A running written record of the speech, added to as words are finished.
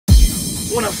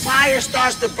When a fire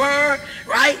starts to burn,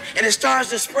 right, and it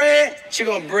starts to spread, she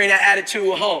gonna bring that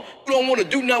attitude home. You don't wanna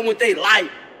do nothing with they life.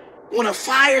 When a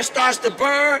fire starts to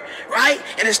burn, right,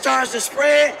 and it starts to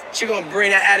spread, she gonna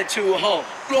bring that attitude home.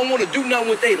 You don't wanna do nothing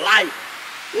with they life.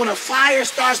 When a fire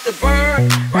starts to burn,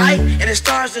 right, and it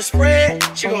starts to spread,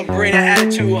 she gonna bring that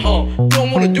attitude home. You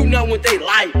don't wanna do nothing with they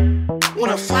life. When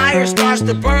a fire starts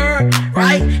to burn,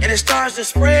 right, and it starts to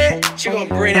spread, she gonna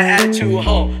bring that attitude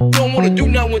home. You don't wanna do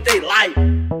nothing with they life.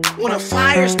 When a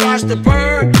fire starts to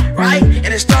burn, right,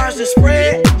 and it starts to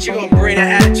spread, she gonna bring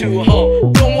that attitude home.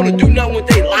 You don't wanna do nothing with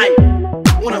they life.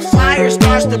 When a fire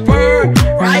starts to burn,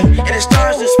 right, and it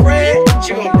starts to spread,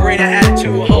 she gonna bring that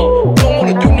attitude home. You don't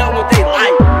wanna do nothing with they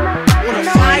life. When a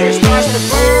fire starts to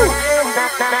burn,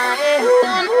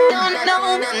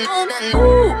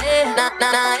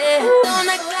 don't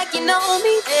act like you know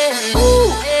me.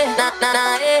 Ooh,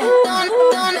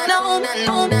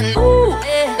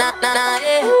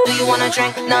 do you wanna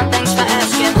drink? No, thanks for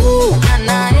asking. Ooh,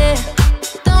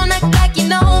 don't act like you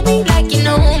know me, like you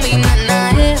know me.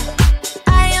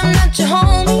 I am not your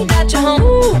homie, not your homie.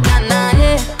 Ooh,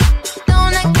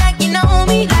 don't act like you know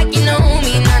me, like you know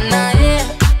me.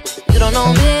 You don't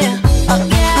know me. Oh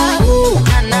yeah. Ooh,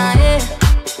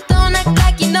 don't act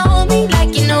like you know me,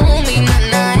 like you know me.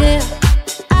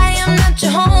 I am not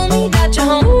your homie, not your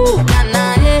homie. Ooh,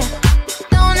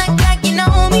 don't act like you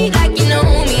know me, like you know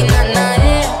me.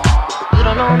 You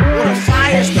don't know me. when a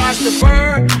fire starts to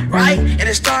burn, right, and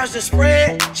it starts to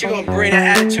spread, she gonna bring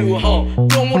that attitude home. You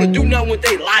don't wanna do nothing with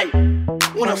they life.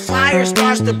 When a fire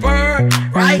starts to burn,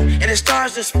 right, and it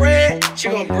starts to spread, she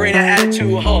gonna bring that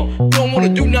attitude home. You don't wanna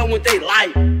do nothing with they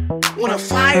life. When a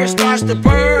fire starts to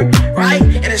burn, right,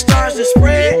 and it starts to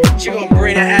spread, she gonna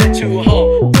bring that attitude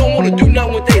home. You don't wanna do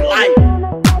nothing with they life.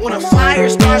 When a fire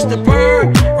starts to burn,